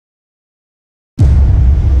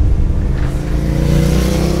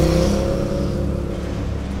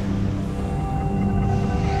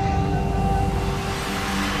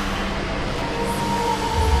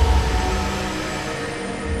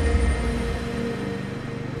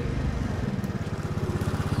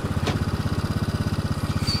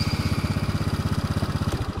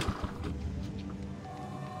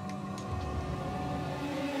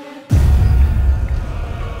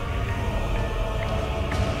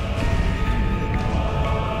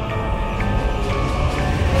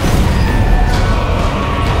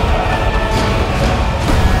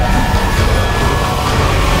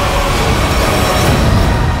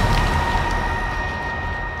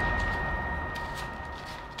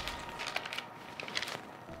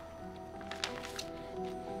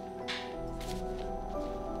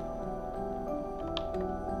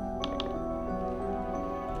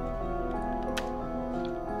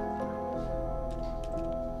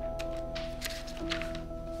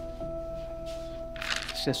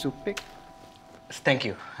lobster soup එක. Thank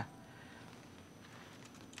you.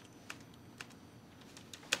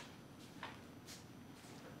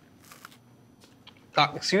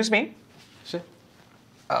 Excuse me. Sir.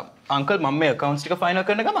 Uncle, මම මේ accounts ටික final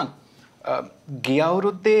කරන ගමන් ගිය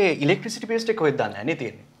අවුරුද්දේ electricity bills ටික කොහෙද දාන්නේ නේ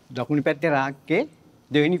තියෙන්නේ? දකුණු පැත්තේ රාක්කේ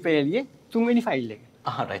දෙවෙනි පෙළියේ තුන්වෙනි ෆයිල් එක.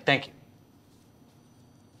 Right, thank you.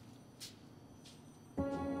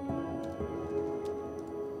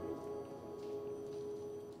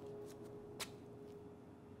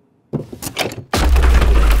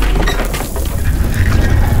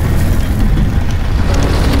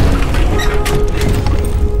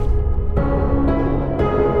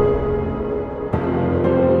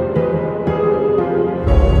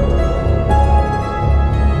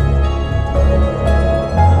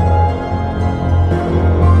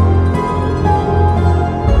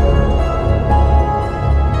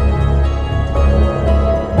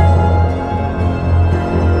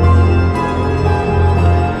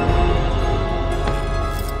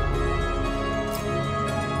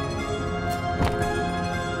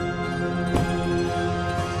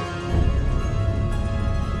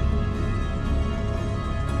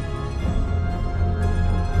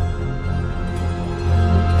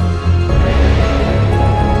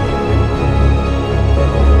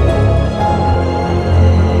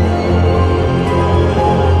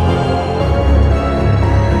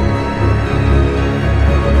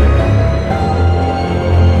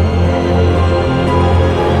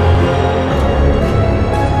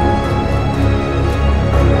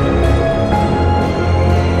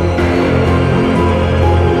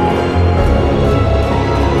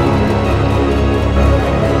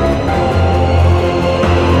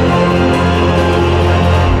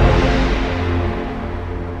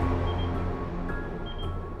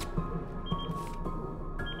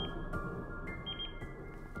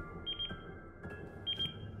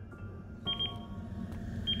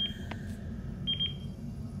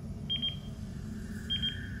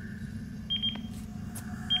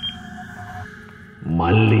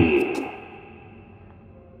 මල්ලි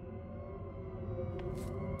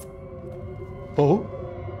ඔව්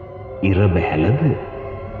ඉර බැලද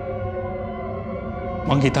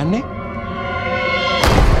මං හිතන්නේ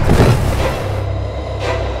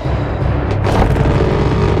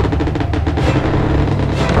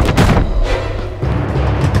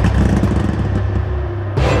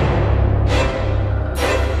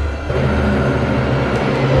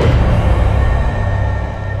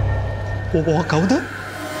ඔබ කවුද?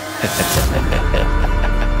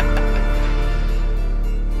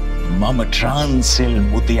 මම ට්‍රාන්සිල්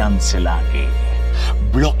මුතියන්සලාගේ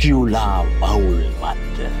බ්ලොකියුලා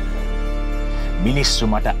වවුල්වත්. මිනිස්සු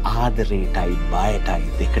මට ආදරේටයි බයටයි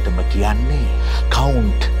දෙකටම කියන්නේ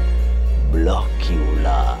කවුන්ට්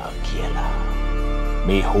බ්ලොකියුලා කියලා.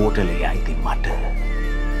 මේ හෝටලේ අයිති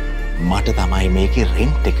මට තමයි මේකේ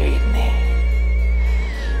රෙන්ට් එක ඉන්නේ.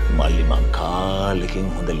 මල්ලි මං කාලෙකින්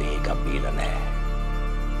හොඳ ලේකක් බීලා නෑ.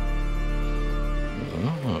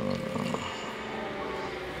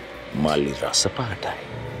 මල්ලි රස පාටයි.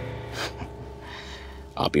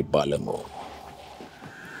 අපි බලමු.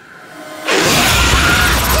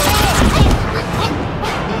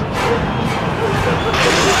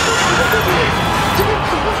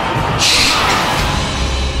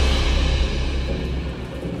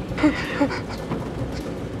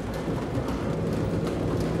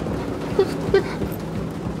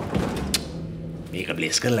 මේක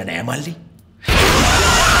බ්ලේස් කරලා නෑ මල්ලි.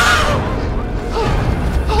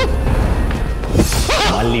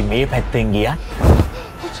 මල්ලි මේ පැත්තෙන් ගියත්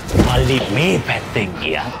මල්ලි මේ පැත්තෙන්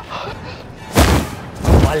ගියත්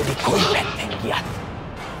මල්ලි කොයි පැත්තෙන් ගියත්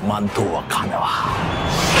මන්තුව කනවා.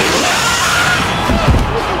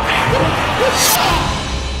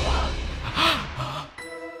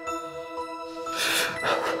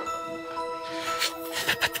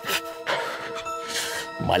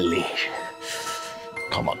 මල්ලි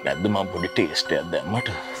කමක් නැද්ද මම පොඩි ටේස්ට් එකක් දැම්මට?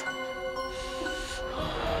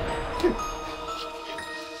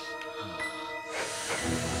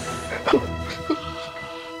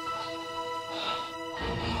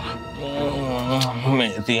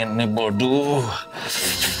 මේ තියන්නේ බොඩු.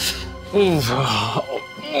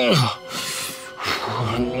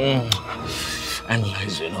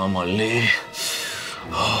 ඇනලයිස් වෙනවා මල්ලි.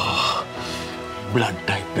 බ්ලඩ්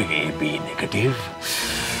ටයිප් එකේ AB නෙගටිව්.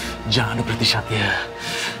 ජාන ප්‍රතිශතය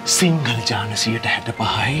සිංහල ජාන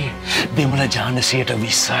 65යි, දෙමළ ජාන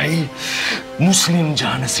 20යි, මුස්ලිම්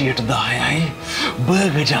ජාන 10යි,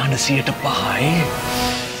 බර්ග ජාන 5යි,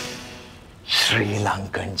 ශ්‍රී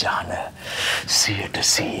ලංකන් ජාන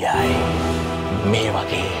 100%යි. මේ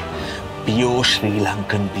වගේ පියෝ ශ්‍රී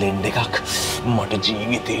ලංකන් බ්ලෙන්ඩ් එකක් මට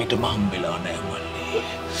ජීවිතේටම හම්බෙලා නෑ මල්ලි.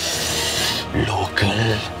 Local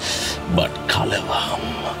but කලවම්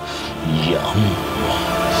යම්.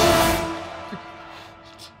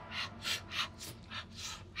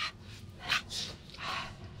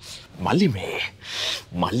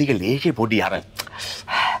 මල්ලිගේ ලේකේ පොඩි අර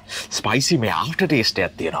ස්පයිසි මේ ආෆ්ටර් ටේස්ට්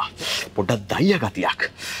එකක් තියෙනවා. පොඩ්ඩක් දයිය ගතියක්.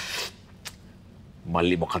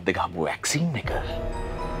 මල්ලි මොකක්ද ගහපු වැක්සින් එක?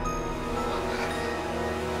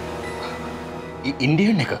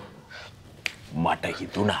 ඉන්දියන් එක. මට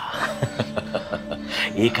හිතුණා.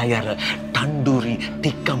 ඒකයි අර තන්දූරි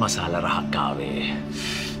ටික්ක මසාලා රහක් ආවේ.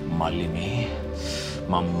 මල්ලි මේ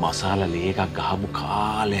මම මසාලා ලේ එකක් ගහපු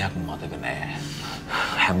කාලයක් මතක නෑ.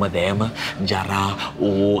 හැමදේම ජරා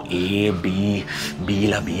OAB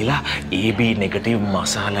බීලා AB නෙගටිව්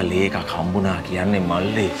මසාලා ලේ එකක් හම්බුණා කියන්නේ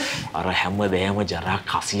මල්ලි අර හැමදේම ජරා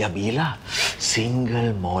කසිය බීලා සිංගල්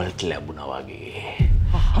මෝල්ට් ලැබුණා වගේ.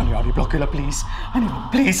 අනේ Blokula please. අනේ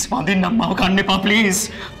please වඳින්නම් මාව කන්න එපා please.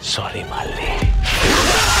 sorry මල්ලි.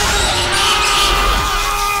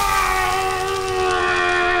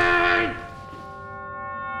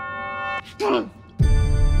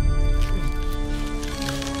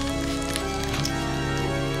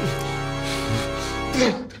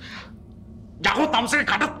 යකෝ තම්සගේ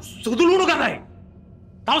කට සුදු ලුණු ගන්නයි.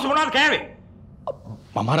 තවස මොනවද කෑවේ?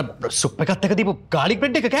 මම අර සුප් එකත් එක දීපු ගාලික්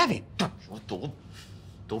බ්‍රෙඩ් එක කෑවේ.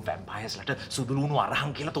 තෝ වැම්පයර්ස්ලට සුදු ලුණු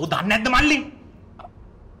අරහන් කියලා තෝ දන්නේ නැද්ද මල්ලි?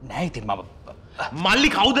 නෑ ඉතින් මම මල්ලි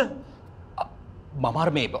කවුද? මම අර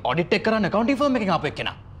මේ ඔඩිට් එක කරන්න accounting firm එකකින් ආපු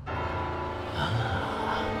එක්කෙනා.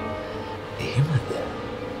 එහෙමද?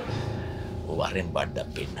 වරෙන් බඩක්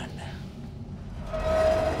පෙන්නන්න.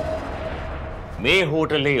 මේ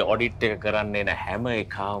හෝටලේ ඔඩිට් එක කරන්න එන හැම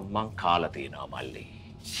එකම මං කාලා තියෙනවා මල්ලි.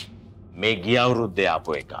 මේ ගිය අවුරුද්දේ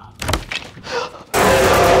ආපු එක.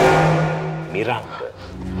 නිරංග.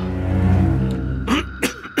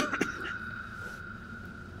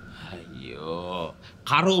 අයියෝ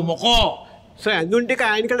කරු මොකෝ? සර් ඇඳුම් ටික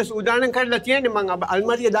අයින් කරලා සූදානම් කරලා තියෙන්නේ මං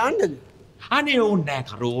අල්මාරිය දාන්නද? අනේ ඕනේ නෑ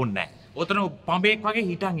කරු ඕනේ නෑ. ඔතන පඹෙක් වගේ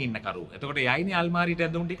හිටන් ඉන්න කරු. එතකොට යයිනේ අල්මාරියට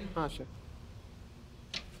ඇඳුම් ටික. හා සර්.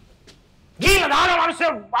 ගිහලා දාන මිනිස්සු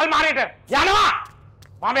අල්මාරියට යනවා.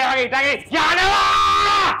 මම එයාගේ හිටගේ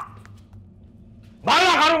යනවා.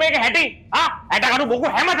 බලලා කරු මේක හැටි. ඇට කරු බොකු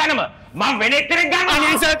හැමතැනම මම වෙන එක්කෙනෙක් ගන්නවා.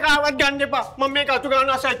 අනේ සර් කාවත් ගන්න එපා. මම මේක අතු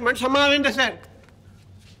ගන්නවා සර්. මට සමාවෙන්න සර්.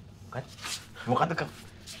 මොකද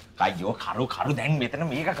අයියෝ කරු දැන් මෙතන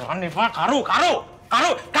මේක කරන්න එපා. කරු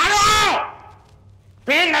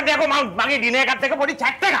පේන්නේ නැද්ද යකෝ මගේ ඩිනර් එකත් එක්ක පොඩි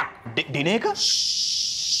චැට් එකක්. ඩිනර් එක?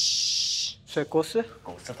 සර් කොස්ස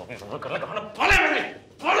තෝකේ කරලා ගහන පළවෙනි.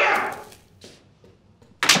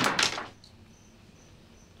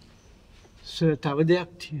 සර් තව දෙයක්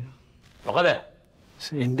තියෙනවා. මොකද?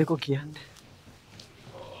 සර් එන්නකෝ කියන්නේ.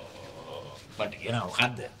 මට කියනවා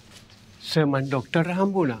මොකද්ද? සර් මම ડોක්ටර්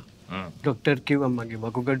හම්බුණා. ડોක්ටර් කිව්වා මගේ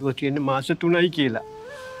වකුගඩුව තියෙන මාස 3යි කියලා.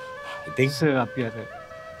 ඉතින් සර් අපි අර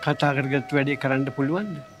කතා කරගත්ත වැඩේ කරන්න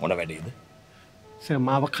පුළුවන්ද? මොන වැඩේද? සර්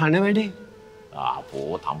මාව කන වැඩේ.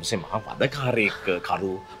 ආපෝ තමුසේ මම වදකාරයෙක්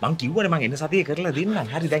කරු. මං කිව්වනේ මං එන සතියේ කරලා දෙන්නම්.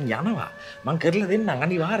 හරි දැන් යනවා. මං කරලා දෙන්නම්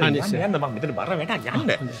අනිවාර්යෙන්. යන්න මං මෙතන බර වැඩක් යන්න.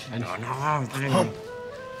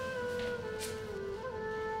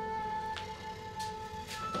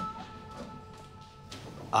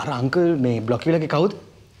 අර අංකල් මේ බ්ලොක්විලගේ කවුද?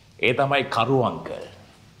 ඒ තමයි කරු අංකල්.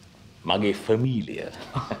 මගේ ෆැමිලිය.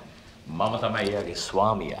 මම තමයි එයාගේ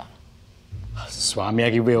ස්වාමියා.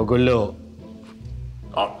 ස්වාමියා කිව්වේ ඔයගොල්ලෝ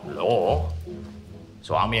නෝ.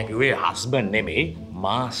 ස්වාමියා කිව්වේ හස්බන්ඩ් නෙමෙයි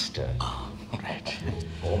මාස්ටර්. right.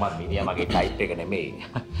 කොහොමද මිනිහා මගේ ටයිප් එක නෙමෙයි.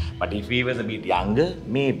 but if he was a bit younger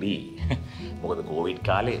maybe. මොකද කොවිඩ්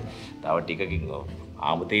කාලේ තව ටිකකින්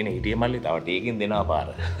ආමුතේන හිටියේ මල්ලි තව ටිකකින් දෙනවා පාර.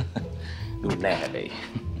 දුන්නේ නැහැ හැබැයි.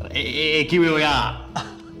 ඒ කිව්වේ ඔයා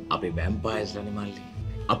අපේ වැම්පයර්ස්ලානේ මල්ලි.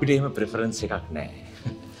 අපිට එහෙම ප්‍රෙෆරන්ස් එකක් නැහැ.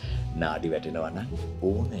 නාඩි වැටෙනවා නම්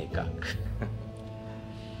ඕන එකක්.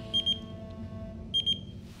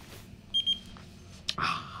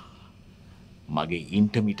 මගේ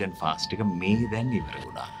ඉන්ටර්මිටන්ට් ෆාස්ට් එක මේ දැන් ඉවර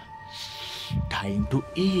වුණා. time to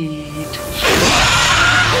eat.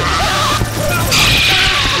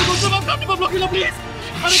 Blokula please.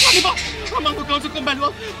 අර කලිපා මම කවුරුත් කොම්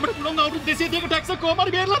බැලුවා. මට පුළුවන් අවුරුදු 200ක ටැක්ස් එක කොහොම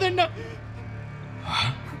හරි බේරලා දෙන්න.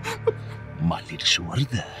 මල්ලිට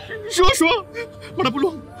ෂුවර්ද? ෂුවර් මට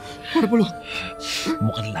පුළුවන්.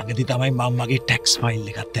 මොකද ළඟදී තමයි මම මගේ ටැක්ස් ෆයිල්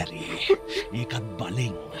එකත් ඇරියේ. ඒකත්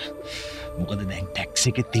බලෙන්. මොකද දැන් ටැක්ස්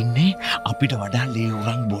එකේ තින්නේ අපිට වඩා ලේ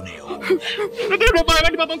උරන් බොනයෝ. නේද බබා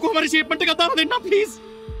වැඩි මම කොහොම හරි ෂේප්මන්ට් එක දාලා දෙන්න ප්ලීස්.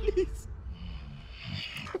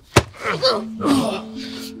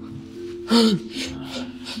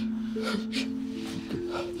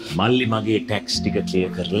 මල්ලි මගේ ටැක්ස් ටික ක්ලියර්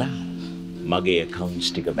කරලා මගේ accounts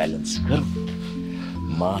ටික balance කරු.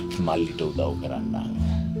 මාත් මල්ලිට උදව් කරන්න.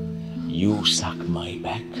 You suck my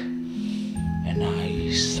back and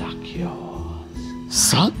I suck yours.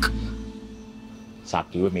 Suck? Suck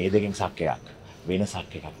කිව්වේ මේ දෙකෙන් suck එකක්. වෙන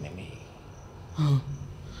suck එකක් නෙමෙයි.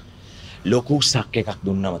 ලොකු suck එකක්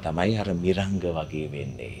දුන්නම තමයි අර මිරංග වගේ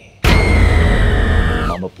වෙන්නේ.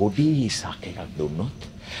 මම පොඩි suck එකක් දුන්නොත්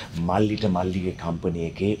මල්ලිට මල්ලිගේ කම්පැනි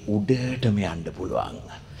එකේ උඩටම යන්න පුළුවන්.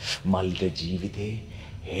 මල්ලිට ජීවිතේ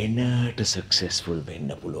එනට සක්සස්ෆුල් වෙන්න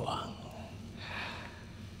පුළුවන්.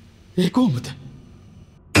 ඒ කොහොමද?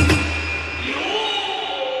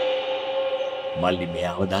 මල්ලි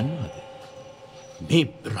මෙයාව දන්නවද? මේ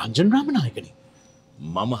රංජන් රාමනායකනේ.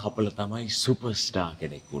 මම හපල තමයි සුපර්ස්ටාර්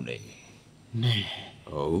කෙනෙක් උනේ. නෑ.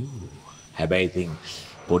 ඔව්. හැබැයි ඉතින්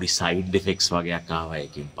පොඩි සයිඩ් ඉෆෙක්ට්ස් වගේක් ආවා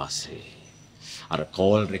එකකින් පස්සේ. අර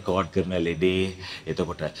කෝල් රෙකෝඩ් කරන ලෙඩේ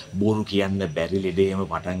එතකොට බොරු කියන්න බැරි ලෙඩේම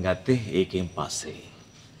පටන් ගත්තේ ඒකෙන් පස්සේ.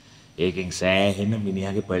 ඒකෙන් සෑහෙන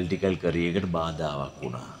මිනිහාගේ පොලිටිකල් කරියර් එකට බාධාවක්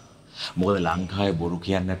වුණා. මොකද ලංකාවේ බොරු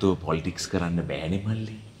කියන්නේ නැතුව පොලිටික්ස් කරන්න බෑනේ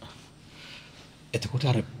මල්ලි. එතකොට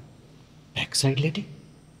අර බැක් සයිඩ් ලෙඩේ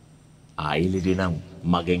ආයි ලෙඩේ නම්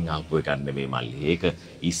මගෙන් ආපු එකක් නෙමෙයි මල්ලි. ඒක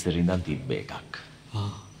ඉස්සර ඉඳන් තිබ්බ එකක්.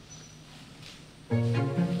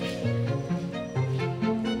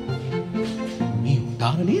 මේ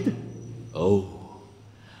උදාර නේද? ඔව්.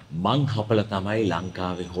 මං හපල තමයි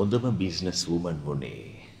ලංකාවේ හොඳම බිස්නස් වුමන් වුණේ.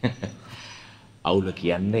 අවුල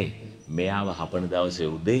කියන්නේ මෙයාව හපන දවසේ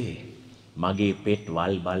උදේ මගේ පෙට්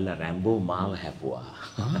වල් බල්ලා රැම්බෝ මාව හැපුවා.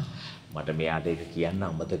 මට මෙයාට ඒක කියන්න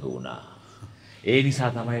අමතක වුණා. ඒ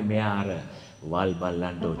නිසා තමයි මෙයා අර වල්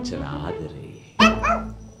බල්ලන්ට ඔච්චර ආදරේ.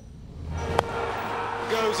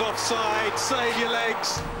 Goes offside, save your legs.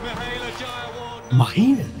 Jayawarna.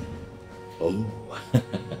 Mahinda? ඔව්.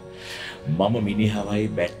 මම මිනිහවයි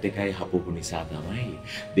බැට් එකයි හපපු නිසා තමයි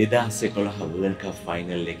 2011 World Cup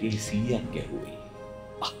ෆයිනල් එකේ 100ක් ගැහුවේ.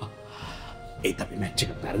 ඒත් අපි මැච්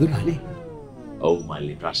එක පෙරදුනානේ. ඔව්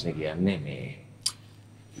මල්ලි ප්‍රශ්නේ කියන්නේ මේ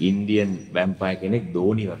ඉන්දියන් වැම්පයර් කෙනෙක්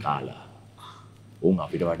ධෝනිව කාලා. උන්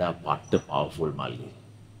අපිට වඩා පට්ට පවර්ෆුල් මල්ලි.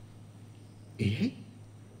 ඒ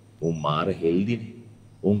උන් මාර හෙල්දිනේ.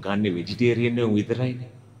 උන් කන්නේ වෙජිටේරියන් නේ උන්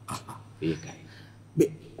විතරයිනේ. ඒකයි. මේ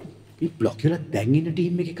බ්ලොක්යුලා දැන් ඉන්න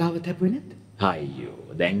ටීම් එකේ කාවත් හැපුවේ නැද්ද?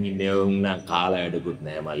 අයියෝ දැන් ඉන්නේ උන් නම් කාලා වැඩකුත්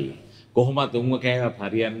නෑ මල්ලි. කොහොමද උන්ව කෑවත්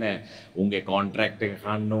හරියන්නේ නෑ. උන්ගේ කොන්ට්‍රැක්ට් එක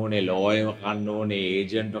කන්න ඕනේ, ලෝයර්ව කන්න ඕනේ,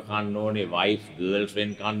 ඒජන්ට්ව කන්න ඕනේ, වයිෆ්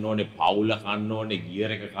ගර්ල්ෆ්‍රෙන්ඩ් කන්න ඕනේ, පවුල කන්න ඕනේ,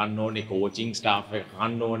 ගියර් එක කන්න ඕනේ, කෝචින් ස්ටාෆ් එක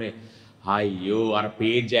කන්න ඕනේ. අයියෝ අර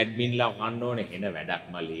පේජ් ඇඩ්මින්ලා කන්න ඕනේ. එන වැඩක්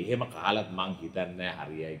මල්ලි. එහෙම කාලත් මං හිතන්නේ නෑ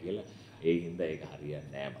හරියයි කියලා. ඒ හින්දා ඒක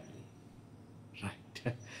හරියන්නේ නෑ මල්ලි. රයිට්.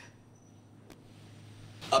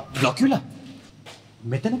 බ්ලොක්යුලා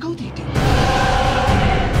මෙතන කවුද හිටියේ?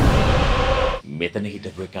 මෙතන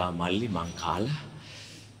හිටපු එකා මල්ලි මං කාලා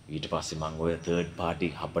ඊට පස්සේ මං ඔය තර්ඩ් පාටි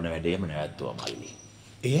හපන වැඩේම නැවැත්තුවා මල්ලි.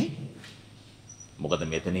 ඒ මොකද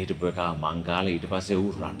මෙතන හිටපු එකා මං කාලා ඊට පස්සේ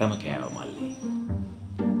ඌ රටම කෑවා මල්ලි.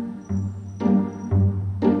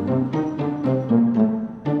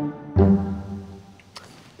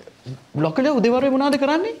 බ්ලොක්කලේ උදේවරුේ මොනවද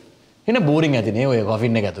කරන්නේ? එන බෝරින් ඇතිනේ ඔය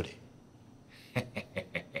කොෆින් එක ඇතුලේ.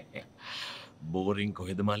 බෝරින්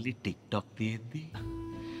කොහෙද මල්ලි TikTok තියෙද්දි?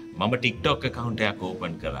 මම TikTok account එකක්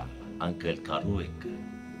open කරා. අංකල් කරු එක්ක.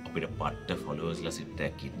 අපිට පට්ට followers සිට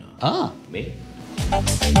එකක් ඉන්නවා. මේ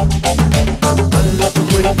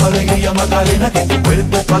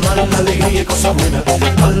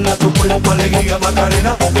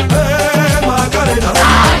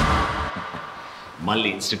මල්ලි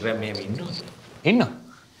Instagram එකේ ඉන්නවද? ඉන්න.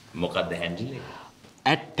 මොකක්ද handle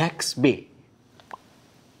එක? @taxbay.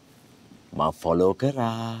 මම follow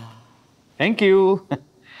කරා. Thank you.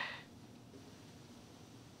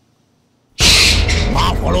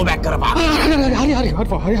 මම follow back කරපන්.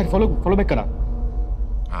 හරි follow back කරා.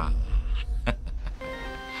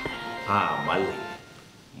 මල්ලි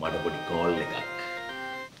මට පොඩි කෝල් එකක්.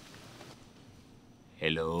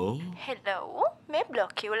 හෙලෝ මේ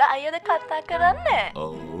බ්ලොක්යුලා අයියද කතා කරන්නේ?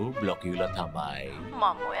 ඔව් බ්ලොක්යුලා තමයි. මම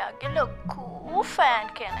ඔයාගේ ලොකු ෆෑන්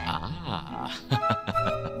කෙනෙක්.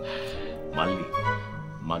 මල්ලි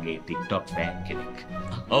මගේ TikTok ෆෑන් කෙනෙක්.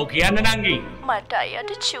 ඔව් කියන්න නංගි. මට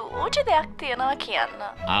අයියට චූටි දෙයක් තියෙනවා කියන්න.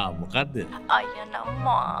 මොකද්ද? අයියා නම්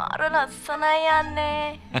මාර ලස්සනයි යන්නේ.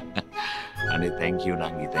 අනේ thank you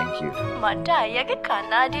නංගි thank you. මට අයියාගේ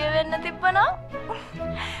කණ්ණාඩිය වෙන්න තිබ්බනම්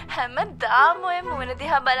හැමදාම ඔය මුණ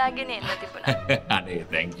දිහා බලාගෙන ඉන්න තිබුණා. අනේ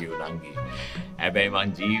thank you නංගි. හැබැයි මං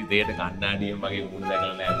ජීවිතේට කණ්ණාඩියෙන් මගේ මුණ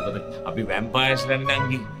දැකලා නෑ. මොකද අපි වැම්පයර්ස්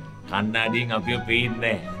නංගි. කණ්ණාඩියෙන් අපිව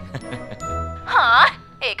පේන්නේ නෑ.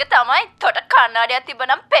 ඒක තව තමයි තොට කන්නාඩියක්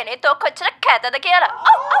තිබ්බනම් පෙනේ තෝ කොච්චර කැතද කියලා.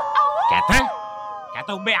 කැත? කැත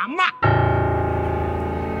උඹේ අම්මා.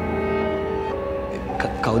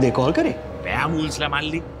 කවුද කෝල් කරේ? Werewolfsලා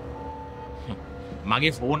මල්ලි.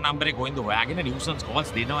 මගේ ෆෝන් නම්බරේ කොහෙන්ද හොයාගෙන නිව්සන්ස්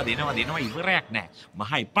කෝල්ස් දෙනවා ඉවරයක් නැහැ.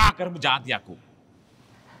 මහා එපා කරමු જાතියක් උ.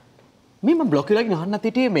 මම බ්ලොක්යුලාගෙන් අහන්නත්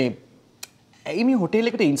හිටියේ මේ ඇයි මේ හොටෙල්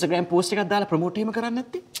එකට ඉන්ස්ටාග්‍රෑම් පෝස්ට් එකක් දාලා ප්‍රොමෝට් එහෙම කරන්නේ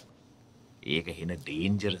නැත්තේ? ඒක හෙන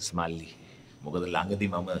ඩේන්ජරස් මල්ලි. මොකද ළඟදී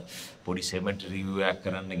මම පොඩි සෙමෙන්ටරි රිවිව් එකක්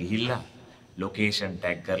කරන්න ගිහිල්ලා ලොකේෂන්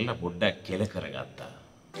ටැග් කරලා පොඩ්ඩක් කෙල කරගත්තා.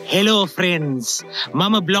 Hello friends,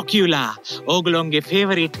 මම Blokula, ඕගොල්ලෝගේ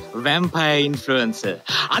favorite vampire influencer.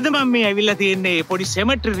 අද මම මේ ඇවිල්ලා තියෙන්නේ පොඩි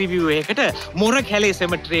cemetery review එකකට, මොර කැලේ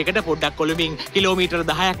cemetery එකට පොඩ්ඩක් කොළඹින් කිලෝමීටර්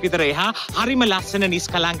 10ක් විතර එහා හරිම ලස්සන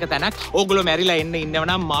නිස්කලංක තැනක්. ඕගොල්ලෝ මැරිලා එන්න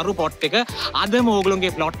ඉන්නවනම් මාරු පොට් එක අදම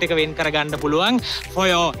ඕගොල්ලෝගේ plot එක වෙන් කරගන්න පුළුවන් for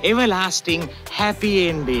your everlasting happy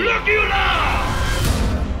ending. Blokula!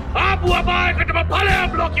 ආපු අපායකටම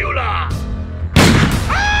ඵලයක් Blokula!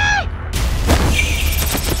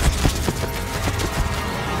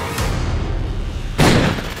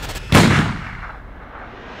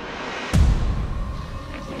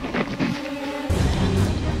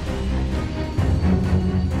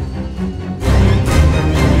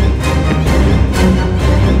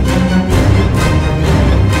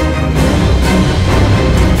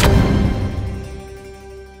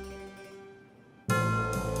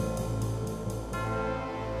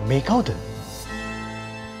 මේ කවුද?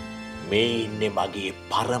 මේ ඉන්නේ මගේ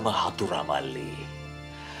පරම හතුරා මල්ලි.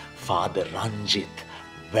 Fr.Ranjith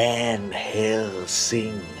Van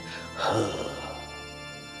Helsinghe.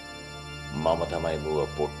 මම තමයි මුව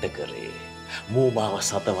පොට්ට කරේ. මූ මාව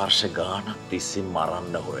 7 වර්ෂ ගානක් තිස්සේ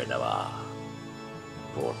මරන්න හොයනවා.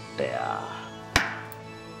 පොට්ටයා.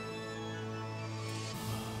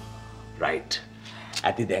 රයිට්.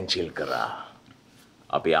 ඇති දැන් චිල් කරා.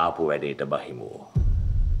 අපි ආපු වැඩේට බහිමු.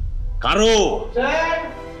 Karu! Sir!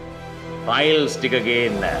 Files ටික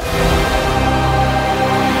ගේන්න.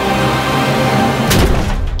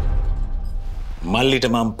 මල්ලිට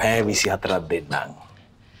මම පැය 24ක් දෙන්නම්.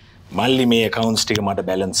 මල්ලි මේ accounts ටික මට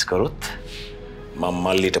balance කරොත් මම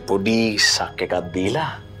මල්ලිට පොඩි සක් එකක් දීලා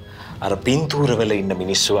අර පින්තූරවල ඉන්න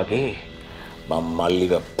මිනිස්සු වගේ මම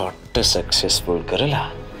මල්ලිව පට්ට successful කරලා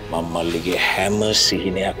මම මල්ලිගේ හැම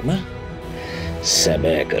සිහිනයක්ම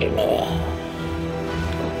සැබෑ කරනවා.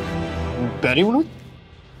 බැරි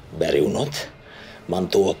වුණොත් මං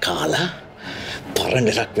තෝව කාලා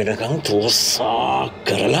පරණරක් වෙනකං තෝසා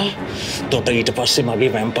කරලා තොට ඊට පස්සේ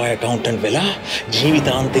මගේ වැම්පයර් ඇකවුන්ටන්ට් වෙලා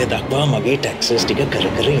ජීවිතාන්තය දක්වා මගේ ටැක්සස් ටික කර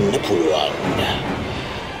කර ඉන්න පුළුවන්.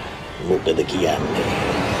 මොකද කියන්නේ?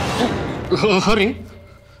 හරි.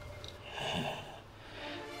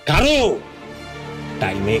 Karu!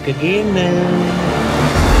 ටයිම් එක ගේන්න.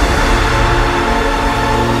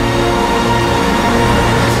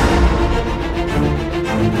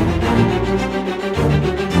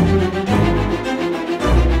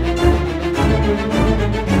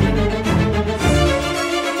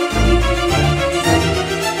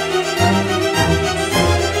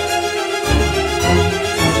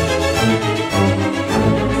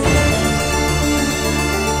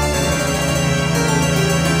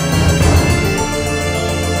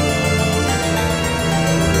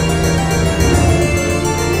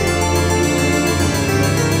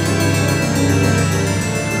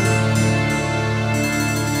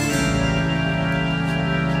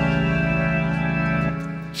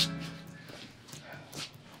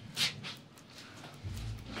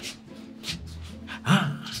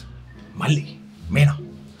 මල්ලි මේනා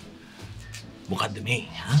මොකද්ද මේ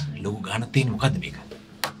ලොකු ගානක් තියෙන මොකද්ද මේක?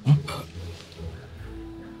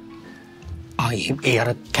 ඒ අර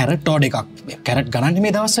කැරට් ඕඩ් එකක් කැරට් ගණන්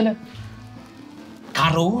මේ දවස්වල.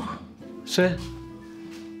 Karu සර්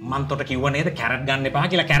මං තොට කිව්ව නේද කැරට් ගන්න එපා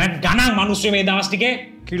කියලා. කැරට් ගණන් මිනිස්සු මේ දවස් ටිකේ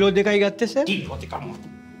කිලෝ 2යි ගත්තේ සර්. කිලෝ 2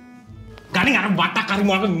 ගණන් අර වටක් හරි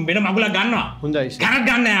මොකක් වෙන මගුලක් ගන්නවා. හොඳයි සර්. කැරට්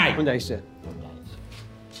ගන්න ආයි. හොඳයි sir.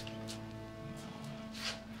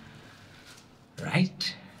 Right?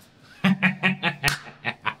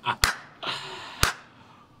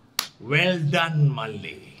 Well done,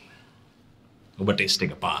 Malli. ඔබ ටෙස්ට්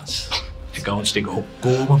එක පාස්. accounts ටික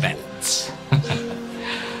ඔක්කොම balance.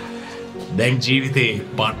 දැන් ජීවිතේ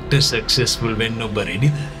පට්ට successful වෙන්න ඔබ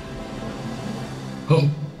readyද? ඔව්.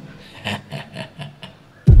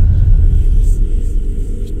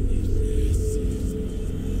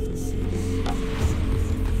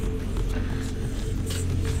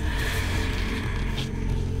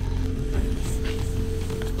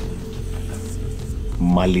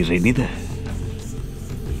 මල්ලි රෙඩිද?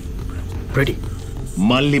 රෙඩි.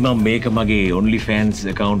 මල්ලි මම මේක මගේ OnlyFans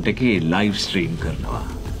account එකේ live stream කරනවා.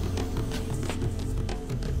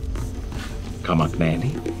 කමක්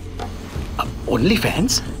නෑනේ. only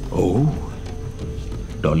fans? ඔව්.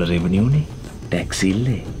 ඩොලර් රෙවෙනියුනේ. ටැක්ස්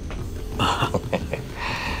ඉල්ලේ.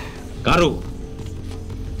 කරු.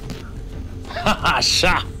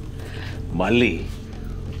 ආෂා. මල්ලි.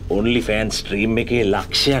 only fans stream එකේ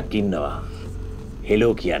ලක්ෂයක් ඉන්නවා.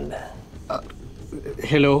 හෙලෝ කියන්න.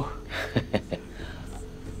 හෙලෝ.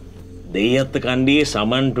 දෙයත් කණ්ඩියේ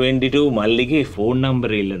සමන් 22 මල්ලිගේ ෆෝන්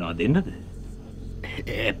නම්බර ඉල්ලනවා දෙන්නද?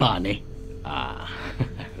 එපානේ.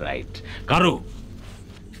 right. කරු.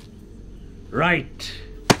 right.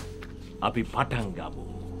 අපි පටන් ගමු.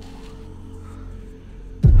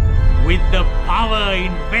 With the power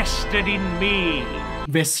invested in me.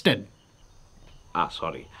 Vested.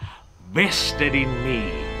 Sorry. Vested in me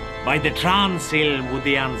by the Transil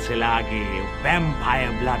Mudianselage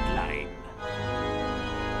vampire bloodline.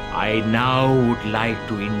 I now would like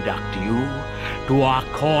to induct you to our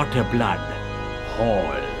quarter blood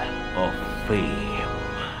hall of fame.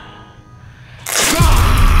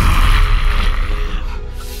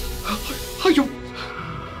 අයියෝ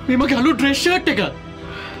මේ මගේ අලුත් dress shirt එක.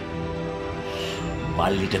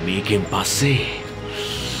 මල්ලිට මේකෙන් පස්සේ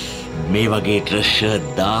මේ වගේ dress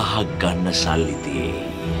shirt 1000ක් ගන්න සල්ලි තියෙයි.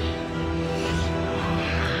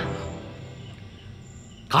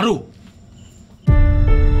 කරු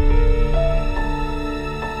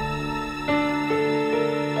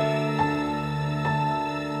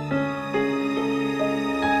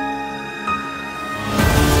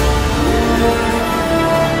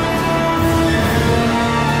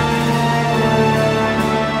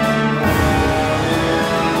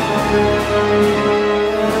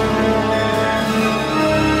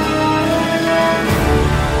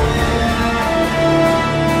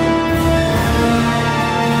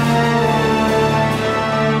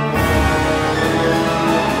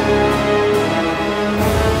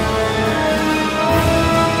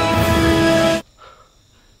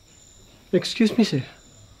Excuse me, sir.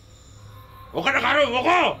 මොකද කරු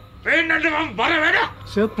මොකෝ? පේන්නද මම බර වැඩ?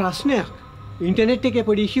 සර් ප්‍රශ්නයක්. ඉන්ටර්නෙට් එකේ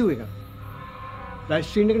පොඩි ඉෂුව එකක්. ලයිව්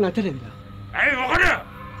ස්ට්‍රීම් එක නතර වෙලා. ඇයි මොකද?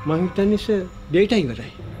 මං හිතන්නේ සර් ඩේටා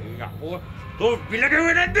ඉවරයි. තෝ බිල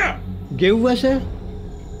ගෙවුවේ නැද්ද? ගෙව්වා සර්.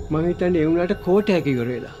 මං හිතන්නේ ඒ වුණාට කෝටයක් ඉවර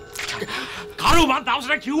වෙලා. කරු මං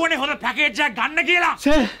දවසට කිව්වනේ හොඳ පැකේජ් එකක් ගන්න කියලා.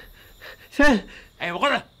 සර්. ඇයි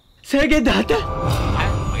මොකද? සර්ගේ දාත.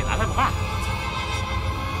 මගේ දාත මොකක්ද?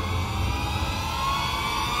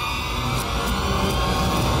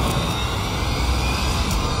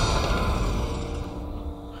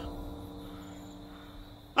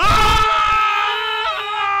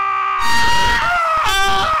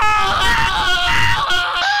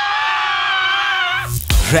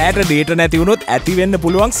 රෑට ඩේට නැති වුණොත් ඇතිවෙන්න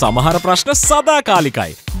පුළුවන් සමහර ප්‍රශ්න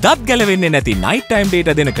සදාකාලිකයි. දත් ගැලවෙන්නේ නැති night time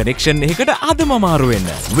data දෙන connection එකකට අදම මාරු වෙන්න.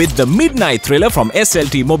 With the midnight thriller from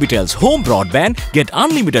SLT Mobitel's home broadband, get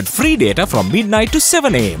unlimited free data from midnight to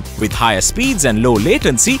 7 AM. With higher speeds and low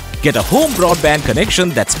latency, get a home broadband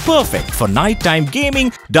connection that's perfect for nighttime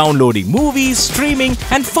gaming, downloading movies, streaming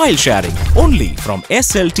and file sharing. Only from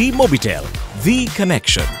SLT Mobitel. The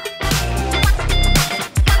connection.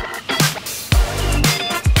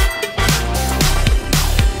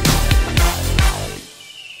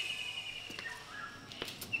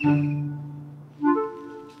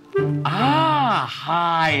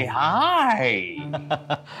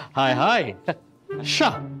 Hi. hi. ෂා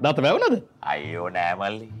දත වැවුණද? අයියෝ නෑ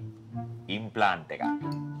මල්ලි. Implant එකක්.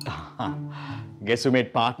 Guess who made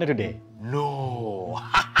partner today? No.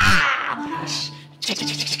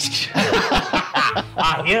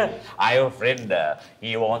 Here, I have a friend.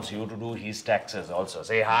 He wants you to do his taxes also.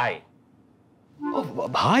 Say hi. Oh,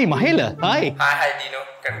 hi Mahela. Hi. Hi Dino.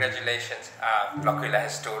 Congratulations. Blokula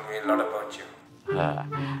has told me a lot about you.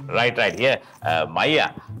 Right. Here, Maya.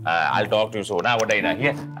 I'll talk to you soon. What are you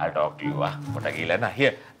here? I'll talk to you. What are you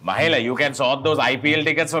here? Mahela, you can sort those IPL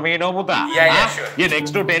tickets for me, no, Puta? Yeah, sure. Yeah,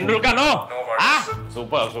 next to Tendulkar, no? No worries.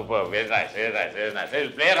 Super. Very nice.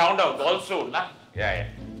 We'll play around a goal soon, nah? Yeah.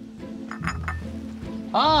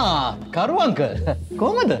 කරු uncle.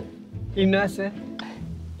 කොහමද? ඉන්නවා sir.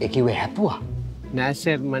 ඒකේ හැපුවා. නෑ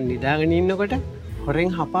sir මං නිදාගෙන ඉන්නකොට හොරෙන්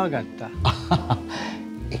හපා ගත්තා.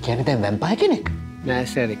 ඒ කියන්නේ දැන් වැම්පයර් කෙනෙක්? නෑ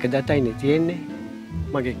සර් එක දතයිනේ තියෙන්නේ.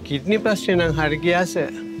 මගේ කිඩ්නි ප්‍රශ්නේ නම් හරි ගියා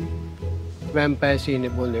සර්. වැම්පයර්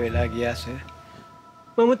සීනේ බොන්න වෙලා ගියා සර්.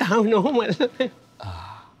 මම තාම නොමල්.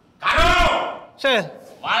 Karu! සර්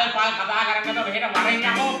වල් කතා කරන්නද මෙහෙට මරෙන්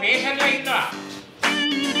යකෝ පේෂන්ට්ලා ඉන්නවා.